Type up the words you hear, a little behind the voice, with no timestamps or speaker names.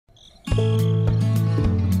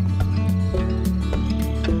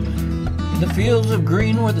fields of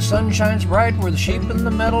green where the sun shines bright, where the sheep in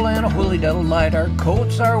the meadow and a woolly-daddle light. Our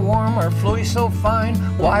coats are warm, our fleece so fine.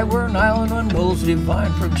 Why wear nylon when wool's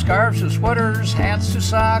divine? From scarves to sweaters, hats to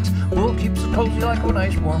socks, wool keeps us cozy like a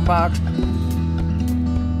nice warm box.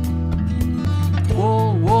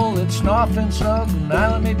 Wool, wool, it's soft and snug.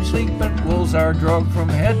 Nylon may be sleek, but wool's our drug. From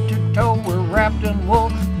head to toe, we're wrapped in wool.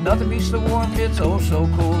 Nothing beats the warmth, it's oh so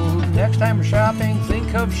cool. Next time you're shopping,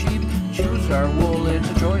 think of sheep. Choose our wool, it's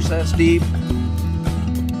a choice that's deep.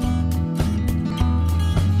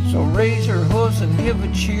 So raise your hooves and give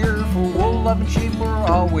a cheer. For wool-loving sheep, we're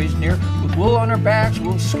always near. With wool on our backs,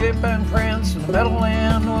 we'll skip and prance in the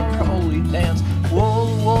meadowland or a holy dance.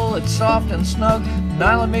 Wool, wool, it's soft and snug.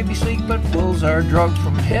 Nylon may be sleek, but wool's our drug.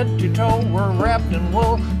 From head to toe, we're wrapped in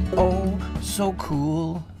wool. Oh, so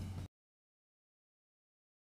cool.